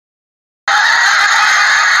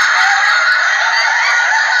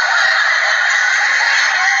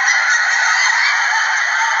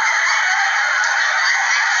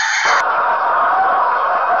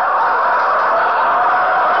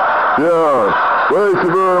Thank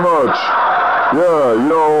you very much. Yeah, you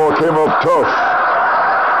know, I came up tough.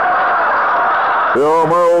 Yeah,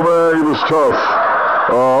 my old man, he was tough.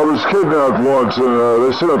 I was kidnapped once, and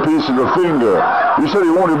they sent a piece of the finger. He said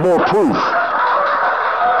he wanted more proof.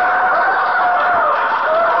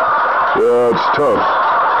 Yeah, it's tough.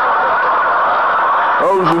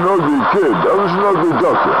 I was an ugly kid. I was an ugly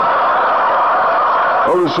duckling.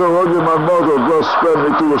 I was so ugly my mother breastfed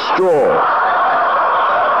me through a straw.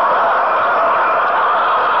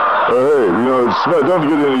 Hey, you know, it doesn't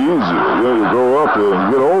get any easier. You know, you grow up and you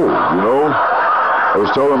get old, you know. I was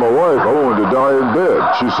telling my wife I wanted to die in bed.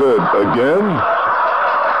 She said, again?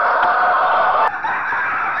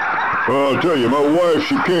 Well, I'll tell you, my wife,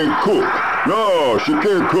 she can't cook. No, she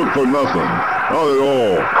can't cook for nothing. Not at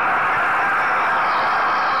all.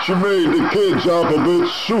 She made the kids alphabet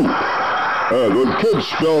soup. The kids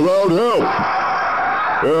spelled out help.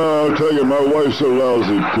 Yeah, I'll tell you, my wife's a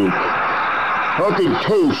lousy cook. How can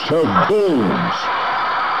toast have bones?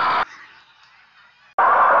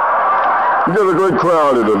 You got a great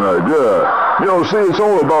crowd here tonight, yeah. You know, see, it's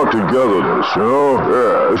all about togetherness, you know?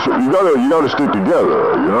 Yeah, so you gotta stick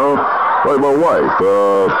together, you know? Like my wife,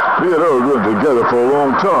 me and her have been together for a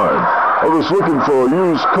long time. I was looking for a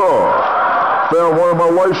used car. Found one of my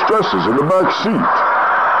wife's dresses in the back seat.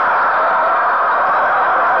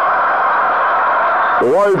 The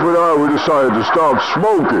wife and I, we decided to stop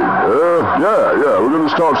smoking. Yeah, we're gonna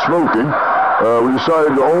stop smoking. We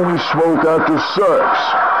decided to only smoke after sex.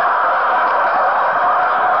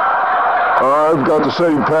 I've got the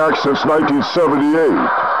same pack since 1978.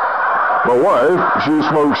 My wife, she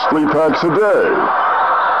smokes 3 packs a day.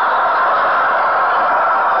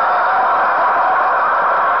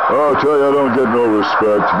 I'll tell you, I don't get no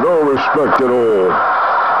respect. No respect at all.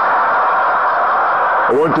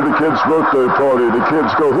 I went to the kid's birthday party. The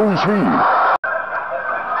kids go, who's he?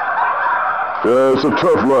 Yeah, it's a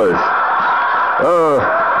tough life.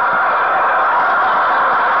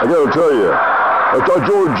 I gotta tell you, I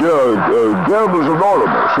joined Gamblers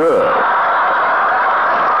Anonymous, yeah.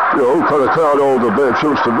 You know, kind of cut out all the bad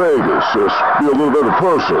trips to Vegas, just be a little better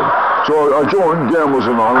person. So I joined Gamblers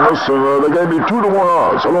Anonymous, and they gave me 2-to-1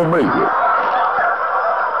 odds. I don't make it.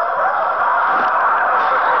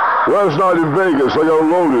 Last night in Vegas, I got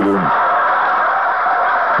loaded and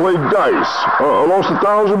played dice. I lost $1,000.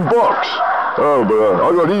 Oh, but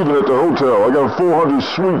I got even at the hotel. I got 400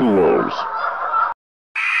 sweet and loaves.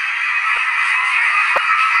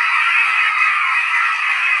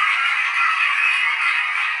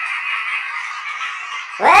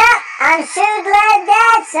 Well, I'm sure glad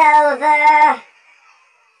that's over.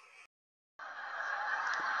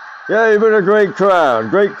 Yeah, you've been a great crowd,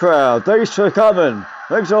 great crowd. Thanks for coming.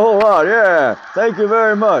 Thanks a whole lot, yeah. Thank you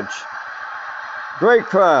very much. Great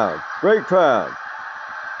crowd, great crowd.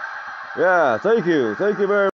 Yeah, thank you very much.